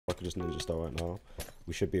I could just ninja star right now.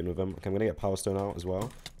 We should be in with him. Okay, I'm gonna get Power Stone out as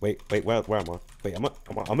well. Wait, where am I? Wait, I'm in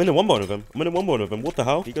a 1-1 with him. I'm in a 1-1 with him. What the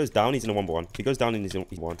hell? If he goes down, he's in a 1-1. If he goes down, he's in a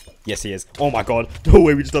 1. Yes, he is. Oh my god. No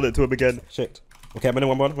way, we just done it to him again. Shit. Okay, I'm in a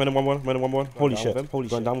 1-1. I'm in a 1-1. I'm in a 1-1. Holy shit. Holy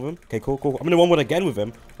shit. Going down with him. Okay, cool, cool. I'm in a 1-1 again with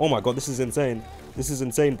him. Oh my god, this is insane. This is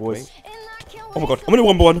insane, boys. Oh my god, I'm in a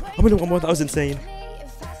 1-1. I'm in a 1-1. That was insane.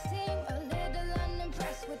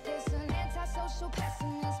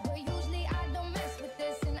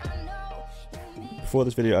 Before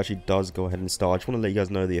this video actually does go ahead and start, I just want to let you guys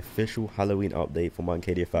know the official Halloween update for my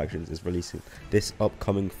Arcadia Factions is releasing this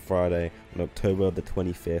upcoming Friday on October the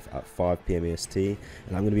 25th at 5 PM EST,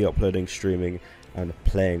 and I'm going to be uploading, streaming and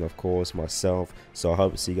playing, of course, myself. So I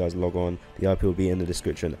hope to see you guys log on. The IP will be in the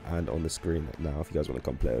description and on the screen now if you guys want to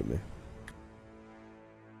come play with me.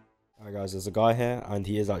 Alright guys, there's a guy here and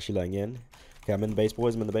he is actually letting in. Okay, I'm in the base,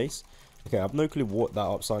 boys. I'm in the base. Okay, I have no clue what that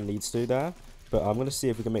up sign leads to there, but I'm going to see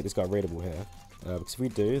if we can make this guy raidable here. Because if we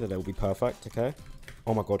do, then it will be perfect, okay?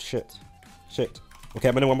 Oh my god, shit. Shit. Okay,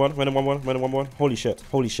 I'm in a 1-1, I'm in a 1-1, I'm in a 1-1. Holy shit,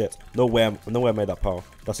 holy shit. No way I made that power.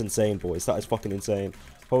 That's insane, boys. That is fucking insane.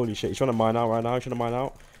 Holy shit. He's trying to mine out right now. He's trying to mine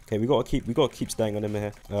out. Okay, we gotta keep staying on him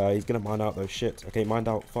here. He's gonna mine out though. Shit. Okay, mined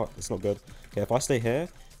out. Fuck, it's not good. Okay, if I stay here,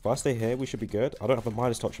 we should be good. I don't have a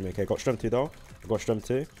minus touch on me. Okay, got strength 2 though. I got strength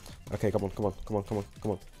 2. Okay, come on.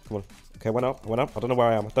 Okay, went up. I don't know where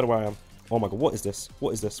I am. Oh my god, what is this?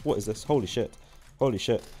 Holy shit. Holy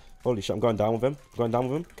shit. I'm going down with him.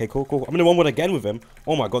 Okay, cool. I'm in a 1-1 again with him.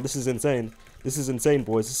 Oh my god, this is insane. This is insane,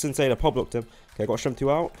 boys. This is insane. I pop blocked him. Okay, I got strength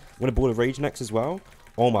 2 out. I'm gonna Ball of Rage next as well.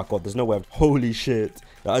 Oh my god, there's no way. Holy shit.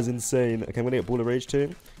 That is insane. Okay, I'm gonna get Ball of Rage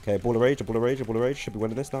too. Okay, Ball of Rage. Should be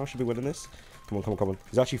winning this now. Come on.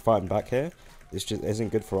 He's actually fighting back here. This just isn't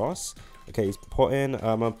good for us. Okay, he's putting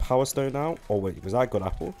a Power Stone out. Oh wait, was that a good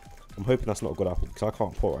apple? I'm hoping that's not a good apple because I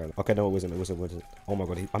can't put right now. Okay, no, it wasn't. Oh my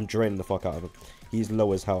god, I'm draining the fuck out of him. He's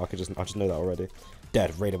low as hell. I just know that already. Dead,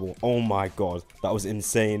 raidable. Oh my god, that was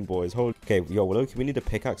insane, boys. Okay, yo, well, okay, we need a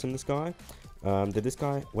pickaxe on this guy. Where did this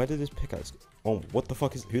pickaxe? Oh, who the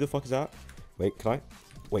fuck is that? Wait,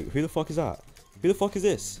 who the fuck is that? Who the fuck is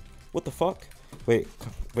this? What the fuck? Wait,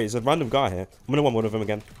 it's a random guy here. I'm gonna 1-1 with him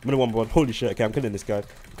again. Holy shit, okay, I'm killing this guy.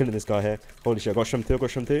 here. Holy shit, I got Shrimp 2,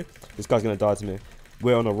 This guy's gonna die to me.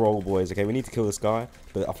 We're on a roll, boys. Okay, we need to kill this guy.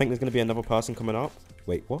 But I think there's going to be another person coming up.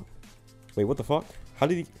 Wait, what? Wait, what the fuck?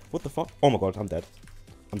 What the fuck? Oh my god, I'm dead.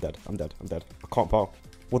 I'm dead. I can't power.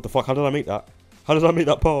 What the fuck? How did I make that?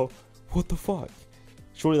 Power? What the fuck?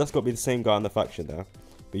 Surely that's got to be the same guy in the faction there.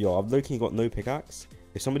 But yo, I've literally got no pickaxe.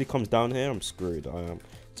 If somebody comes down here, I'm screwed. I am.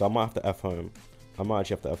 So I might have to F home.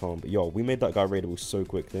 But yo, we made that guy raidable so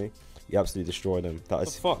quickly. We absolutely destroyed him. That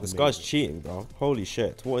is fuck. This guy's cheating, bro. Holy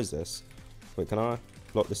shit. What is this? Wait, can I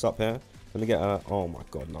block this up here? Let me get a... Oh my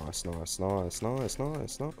god, nice. Oh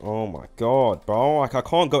my god, bro. Like, I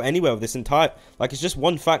can't go anywhere with this entire... Like, it's just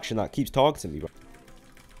one faction that keeps targeting me, bro.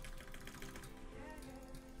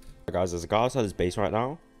 Right, guys, there's a guy outside his base right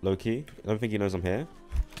now. Low-key. I don't think he knows I'm here.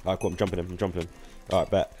 Alright, cool. I'm jumping him.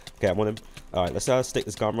 Alright, bet. Okay, I'm on him. Alright, let's stick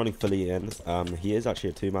this guy. I'm running fully in. He is actually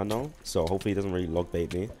a 2-man now. So, hopefully he doesn't really log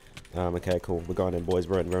bait me. Okay, cool. We're going in, boys.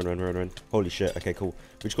 We're in. Holy shit. Okay, cool.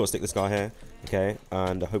 We just got to stick this guy here. Okay,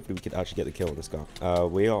 and hopefully we could actually get the kill on this guy.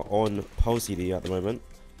 We are on pole CD at the moment,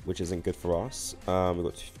 which isn't good for us. We've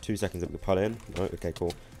got 2 seconds that we can pull in. No, okay,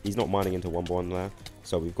 cool. He's not mining into 1-1 there,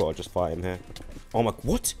 so we've got to just fight him here. Oh my...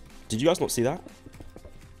 What? Did you guys not see that?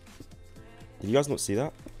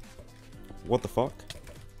 What the fuck?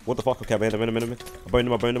 Okay, I'm in. I boned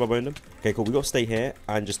him. Okay, cool. We got to stay here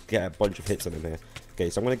and just get a bunch of hits on him here.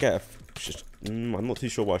 Okay, so I'm going to get I'm not too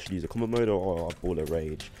sure what I should use, a combat mode or a Ball of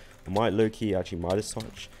Rage. I might low-key actually Midas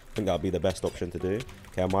Touch. I think that would be the best option to do.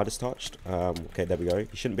 Okay, I Midas Touched. Okay, there we go.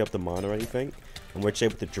 He shouldn't be able to mine or anything. And we're just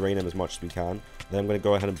able to drain him as much as we can. Then I'm going to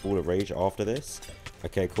go ahead and Ball of Rage after this.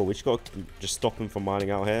 Okay, cool. We just got to just stop him from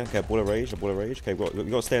mining out here. Okay, Ball of Rage. Okay, we got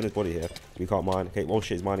to stay in his body here. We can't mine. Okay, oh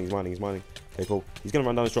shit, he's mining. Okay, cool. He's going to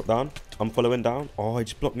run down this drop down. I'm following down. Oh, he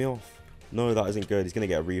just blocked me off. No, that isn't good. He's going to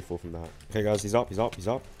get a refill from that. Okay, guys, he's up.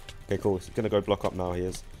 Okay, cool. He's going to go block up now. He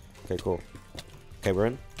is. Okay, cool. Okay, we're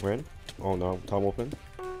in. Oh, no. Time warping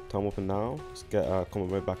now. Let's get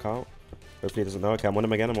combat mode back out. Hopefully he doesn't know. Okay, I'm on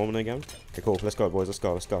him again. Okay, cool. Let's go, boys. Let's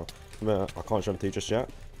go. I can't show him through just yet.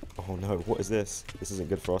 Oh, no. What is this? This isn't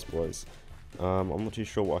good for us, boys. I'm not too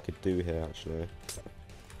sure what I could do here, actually.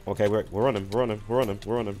 Okay, we're on him.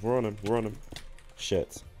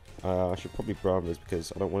 Shit. I should probably brown this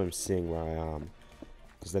because I don't want him seeing where I am.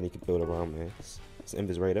 Because then he can build around me. Let's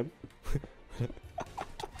invis raid him.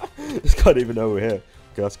 This guy didn't even know we're here.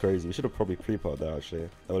 Okay, that's crazy. We should have probably pre-pod that actually.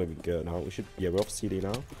 That would have been good. Now we're off CD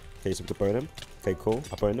now. Okay, so we can burn him. Okay, cool.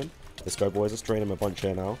 I boned him. Let's go, boys. Let's drain him a bunch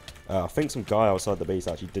here now. I think some guy outside the base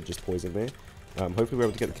actually did just poison me. Hopefully we're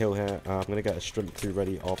able to get the kill here. I'm going to get a Shrimp 2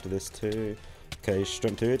 ready after this too. Okay,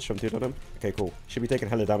 Shrimp 2 on him. Okay, cool. Should be taking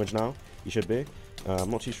hella damage now. You should be.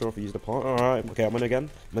 I'm not too sure if he used a part. Alright, okay, I'm in again.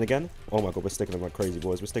 Oh my god, we're sticking him like crazy,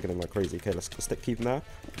 boys. We're sticking him like crazy. Okay, let's keep him there.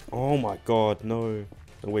 Oh my god, no.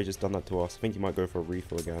 No way he's just done that to us. I think he might go for a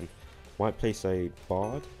refill again. Might place a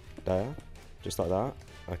bard there. Just like that.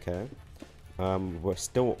 Okay. We're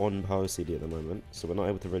still on power CD at the moment, so we're not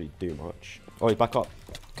able to really do much. Oh, he's back up.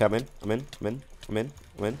 Okay, I'm in.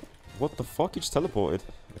 What the fuck? He just teleported.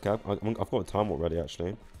 Okay, I've got a time warp ready, actually.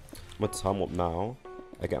 I'm going to time warp now.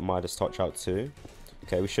 I get Midas touch out too.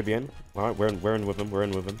 Okay, we should be in. Alright, we're in with him.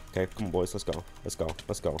 Okay, come on, boys. Let's go.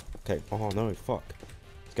 Okay. Oh, no. Fuck.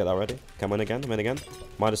 Let's get that ready. Okay, I'm in again.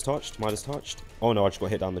 Midas touched. Oh, no. I just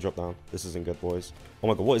got hit down the drop down. This isn't good, boys. Oh,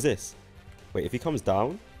 my God. What is this? Wait, if he comes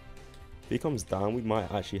down, we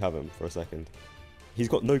might actually have him for a second. He's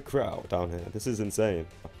got no crit out down here. This is insane.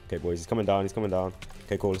 Okay, boys. He's coming down.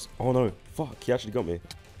 Okay, cool. Oh, no. Fuck. He actually got me.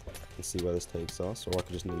 Let's see where this takes us. Or I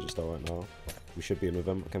could just ninja star right now. We should be in with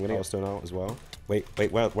him. Okay, I'm gonna get a stone out as well. Wait,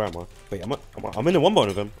 where am I? Wait, I'm in a one bone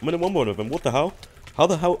with him. What the hell? How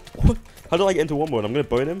the hell? How did I get into one bone? I'm gonna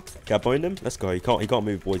bone him. Okay, I boned him. Let's go. He can't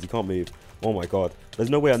move, boys. He can't move. Oh my god. There's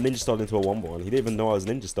no way I ninja starred into a one bone. He didn't even know I was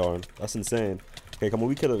ninja starring. That's insane. Okay, come on.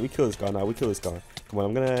 We kill this guy now. Come on.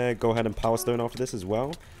 I'm gonna go ahead and power stone after this as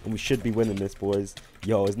well, and we should be winning this, boys.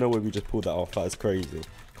 Yo, there's no way we just pulled that off. That is crazy.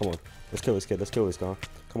 Come on. Let's kill this kid. Let's kill this guy.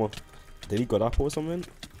 Come on. Did he got up or something?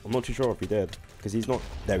 I'm not too sure if he did. Because he's not...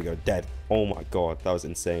 There we go. Dead. Oh my god. That was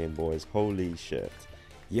insane, boys. Holy shit.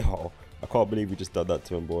 Yo. I can't believe we just did that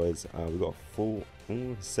to him, boys. We got a full...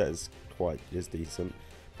 set is decent.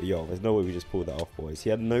 But yo, there's no way we just pulled that off, boys. He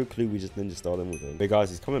had no clue we just ninja started with him. But guys,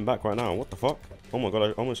 he's coming back right now. What the fuck? Oh my god.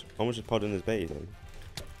 I almost just podded in his base.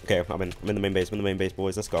 Okay, I'm in the main base.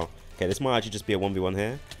 Boys. Let's go. Okay, this might actually just be a 1v1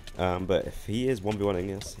 here. But if he is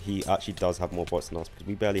 1v1ing us, he actually does have more bots than us because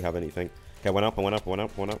we barely have anything. Okay, I went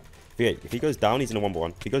up. If he goes down, he's in a 1v1.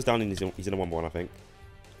 If he goes down, he's in a 1v1, I think.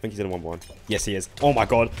 I think he's in a 1v1. Yes, he is. Oh my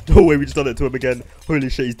god. No way we just done it to him again. Holy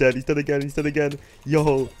shit, he's dead. He's dead again.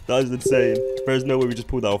 Yo, that is insane. There's no way we just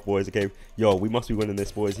pulled that off, boys. Okay, yo, we must be winning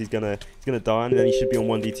this, boys. He's gonna die, and then he should be on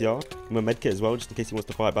 1 DTR. I'm a medkit as well, just in case he wants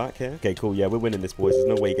to fight back here. Okay, cool. Yeah, we're winning this, boys. There's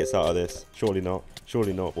no way he gets out of this. Surely not,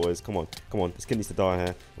 boys. Come on. This kid needs to die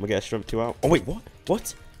here. I'm gonna get a Shrimp 2 out. Oh, wait, what?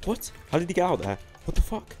 How did he get out there? What the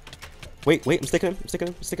fuck? Wait, I'm sticking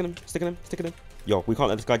him. Yo, we can't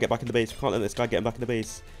let this guy get back in the base.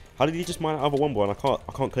 How did he just mine out of a 1-ball?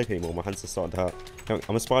 I can't click anymore. My hands are starting to hurt.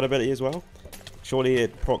 I'm a spider ability as well. Surely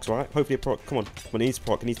it procs, right? Hopefully it procs. Come on. It needs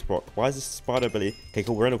to proc. Why is this spider ability? Okay,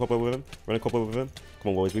 cool. We're in a combo with him. Come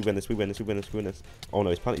on, boys. We win this. Oh no,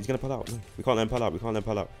 he's gonna pull out. No, we can't let him pull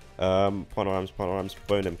out. Panorams.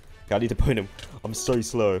 Bone him. Okay, I need to bone him. I'm so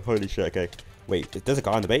slow. Holy shit. Okay. Wait, there's a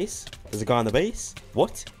guy in the base?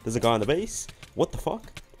 What? There's a guy in the base? What the fuck?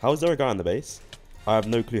 How is there a guy in the base? I have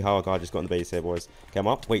no clue how a guy just got in the base here, boys. Okay, I'm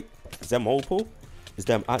up. Wait, is there multiple? Is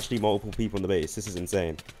there actually multiple people in the base? This is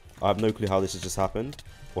insane. I have no clue how this has just happened.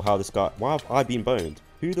 Or how this guy... Why have I been boned?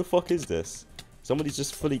 Who the fuck is this? Somebody's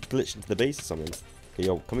just fully glitched into the base or something. Okay,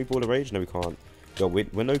 yo, can we ball a rage? No, we can't. Yo,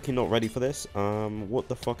 we're no-key not ready for this. What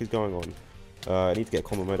the fuck is going on? I need to get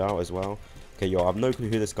combo mode out as well. Okay, yo, I have no clue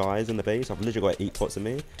who this guy is in the base. I've literally got 8 pots in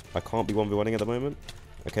me. I can't be 1v1ing at the moment.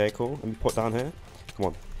 Okay, cool. Let me put down here. Come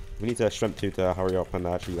on. We need to Shrimp 2 to hurry up and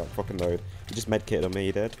actually like fucking load. He just medkitted on me,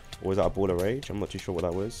 he did. Or was that a ball of rage? I'm not too sure what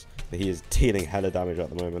that was. But he is dealing hella damage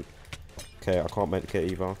at the moment. Okay, I can't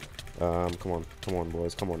medkit either. Come on,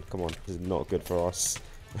 boys. Come on. This is not good for us.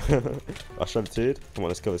 I Shrimp 2'd. Come on,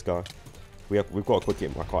 let's kill this guy. We've got a quick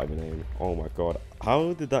hit. I can't even aim. Oh my god.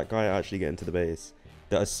 How did that guy actually get into the base?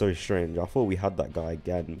 That is so strange. I thought we had that guy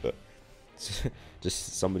again, but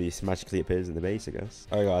just somebody magically appears in the base, I guess.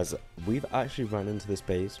 Alright guys, we've actually ran into this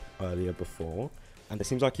base earlier before, and it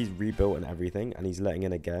seems like he's rebuilt and everything, and he's letting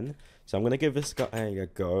in again. So I'm going to give this guy a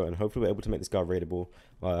go, and hopefully we're able to make this guy raidable.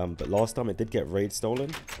 But last time it did get raid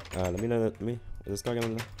stolen. Let me know is this guy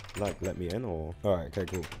going to let me in, or... Alright, okay,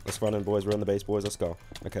 cool. Let's run in, boys. We're on the base, boys. Let's go.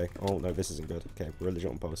 Okay. Oh, no, this isn't good. Okay, we're legit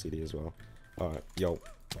on power CD as well. Alright, yo.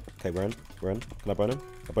 Okay, we're in. Can I bone him?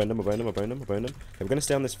 I boned him. Okay, we're gonna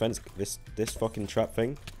stay on this fence, this fucking trap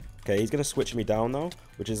thing. Okay, he's gonna switch me down now,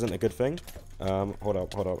 which isn't a good thing. Hold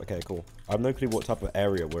up. Okay, cool. I have no clue what type of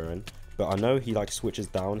area we're in, but I know he like switches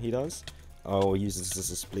down, he does. Or uses this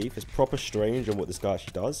as a spleef. It's proper strange on what this guy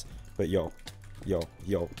actually does. But yo,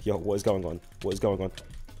 what is going on?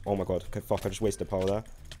 Oh my god. Okay, fuck, I just wasted power there.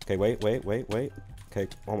 Okay, wait. Okay,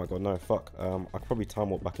 oh my god, no, fuck. I could probably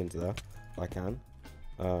time warp back into there if I can.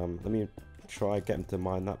 Let me try get him to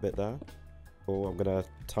mine that bit there. Oh, I'm gonna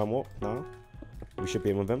time warp now. We should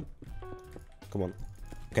be in with him. Come on.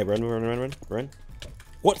 Okay, we're in.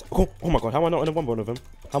 What? Oh my god, how am I not in a 1v1 with him?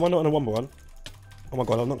 How am I not in a 1v1? Oh my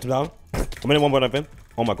god, I knocked him down. I'm in a 1v1 with him.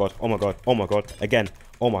 Oh my god. Again.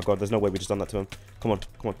 Oh my god, there's no way we just done that to him. Come on.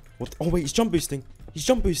 What? Oh wait, he's jump boosting.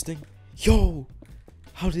 Yo!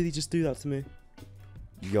 How did he just do that to me?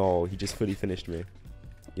 Yo, he just fully finished me.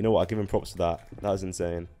 You know what? I'll give him props for that. That was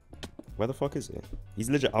insane. Where the fuck is he?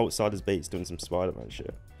 He's legit outside his base doing some Spider-Man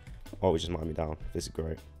shit. Oh, he just mined me down. This is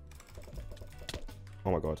great.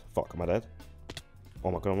 Oh my god. Fuck, am I dead?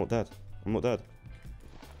 Oh my god, I'm not dead.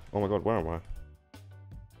 Oh my god, where am I?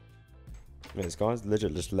 Yeah, this guy's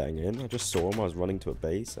legit just letting in. I just saw him. I was running to a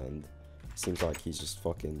base and it seems like he's just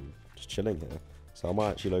fucking just chilling here. So I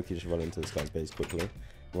might actually low-key just run into this guy's base quickly.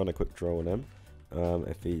 Run a quick draw on him.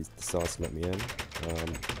 If he decides to let me in.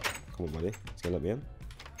 Come on, buddy. He's gonna let me in.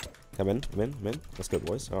 Come in. Let's go,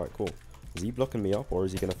 boys. Alright, cool. Is he blocking me up or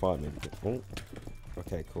is he gonna fight me? Oh.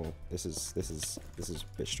 Okay, cool. This is a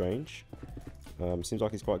bit strange. Seems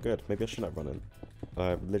like he's quite good. Maybe I shouldn't have run in.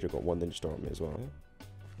 I've literally got one ninja star on me as well.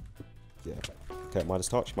 Yeah. Okay, Midas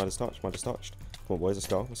touched. Come on, boys. Let's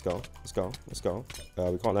go.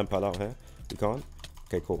 We can't lamp out here. We can't.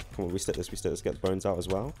 Okay, cool. Come on, we stick this. Get the bones out as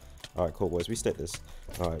well. Alright, cool, boys. We stick this.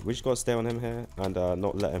 Alright, we just gotta stay on him here and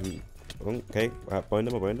not let him. Okay, boned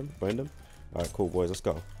him. Alright, cool, boys. Let's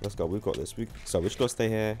go. We've got this. So we just gotta stay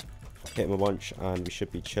here, hit him a bunch, and we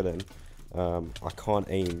should be chilling. I can't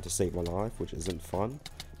aim to save my life, which isn't fun.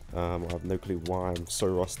 I have no clue why I'm so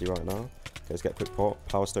rusty right now. Okay, let's get a quick pot.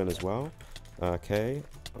 Power stone as well. Okay.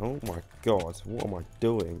 Oh my god, what am I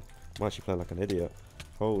doing? I'm actually playing like an idiot.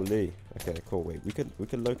 Holy. Okay, cool. Wait, we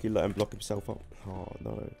could low-key let him block himself up. Oh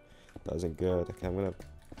no, that isn't good. Okay, I'm gonna.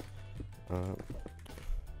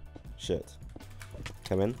 Shit.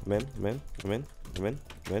 Come in. He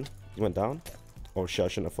went down. Oh shit, I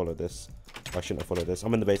shouldn't have followed this.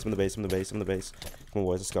 I'm in the base. Come on,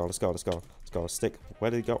 boys. Let's go. Stick.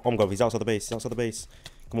 Where did he go? Oh my god, he's outside the base.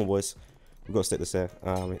 Come on, boys. We've got to stick this here.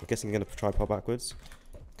 I'm guessing I'm going to try pop backwards.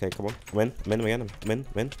 Okay, come on. I'm in.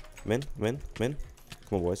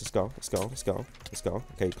 Come on, boys. Let's go.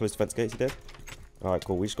 Okay, close defense gates. He did. Alright,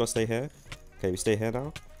 cool. We just got to stay here. Okay, we stay here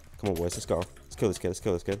now. Come on, boys. Let's go. Let's kill this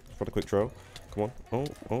kid. Run a quick draw. Come on.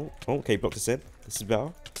 Oh. Okay, blocked us in. This is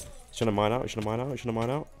better. He's trying to mine out.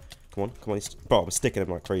 Come on. Bro, we're sticking him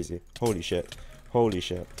like crazy. Holy shit.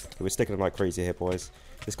 Okay, we're sticking him like crazy here, boys.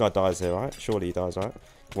 This guy dies here, right? Surely he dies, right?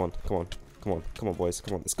 Come on, boys.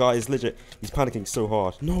 This guy is legit. He's panicking so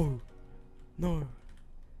hard. No.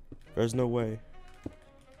 There's no way.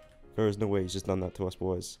 He's just done that to us,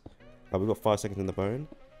 boys. We've got 5 seconds in the bone.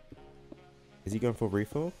 Is he going for a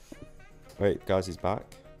refill? Wait, guys, he's back.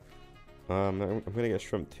 I'm gonna get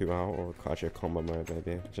Shrimp 2 out, or actually a combo mode,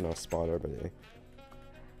 maybe. A spider ability.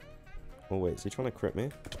 Oh wait, is he trying to crit me?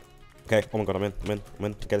 Okay, oh my god, I'm in.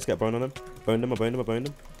 Okay, let's get a bone on him. Boned him. Okay,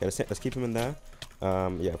 let's keep him in there.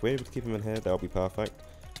 Yeah, if we're able to keep him in here, that'll be perfect.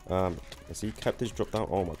 Has he kept his drop down?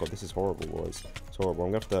 Oh my god, this is horrible, boys. It's horrible.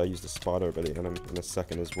 I'm gonna have to use the spider ability on him in a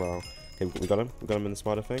second as well. Okay, we got him. In the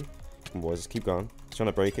spider thing. Come on, boys, let's keep going. He's trying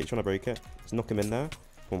to break it. Let's knock him in there.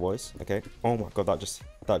 Come on, boys. Okay. Oh my god, that just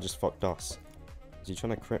fucked us. Is he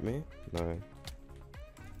trying to crit me? No.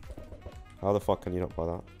 How the fuck can you not buy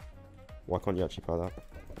that? Why can't you actually buy that?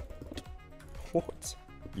 What?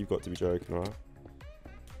 You've got to be joking, right?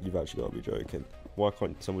 You've actually got to be joking. Why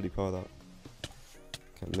can't somebody buy that?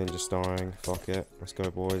 Okay, ninja starring. Fuck it. Let's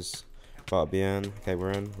go, boys. About to be in. Okay,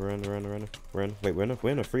 we're in. Wait, we're in a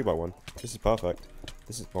 3x1. This is perfect.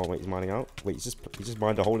 Oh wait, he's mining out. Wait, he's just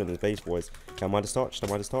mined a hole in his base, boys. Okay, Midas touched.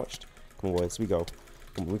 Come on, boys. We go.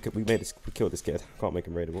 Come on, we killed this kid. Can't make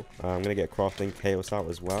him raidable. I'm gonna get crafting chaos out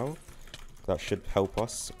as well. That should help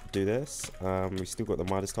us do this. We still got the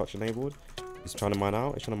Midas touch enabled. He's trying to mine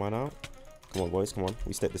out. Come on, boys. Come on.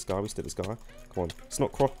 We stick this guy. Come on. It's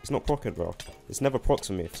not procking, bro. It's never procs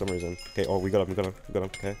for me for some reason. Okay. Oh, we got him.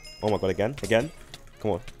 Okay. Oh my god. Again.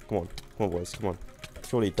 Come on, boys. Come on.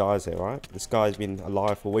 Surely he dies here, right? This guy's been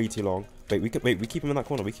alive for way too long. Wait. We keep him in that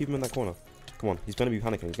corner. Come on. He's gonna be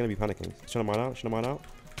panicking. He's trying to mine out. Come on.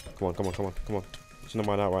 He's trying to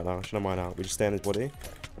mine out right now. We just stay on his body.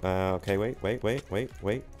 Okay. Wait.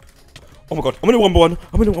 Oh my god. I'm in a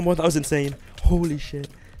 1v1. That was insane. Holy shit.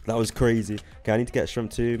 That was crazy. Okay, I need to get Shrimp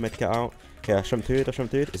 2, medkit out. Okay, Shrimp 2.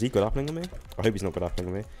 Is he good appling on me? I hope he's not good appling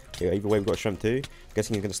on me. Okay, either way, we've got Shrimp 2.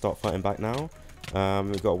 Guessing he's going to start fighting back now.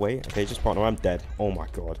 We've got to wait. Okay, just partner. I'm dead. Oh my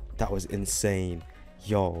god. That was insane.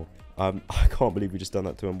 Yo. I can't believe we just done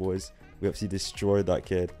that to him, boys. We actually destroyed that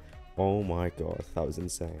kid. Oh my god, that was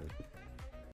insane.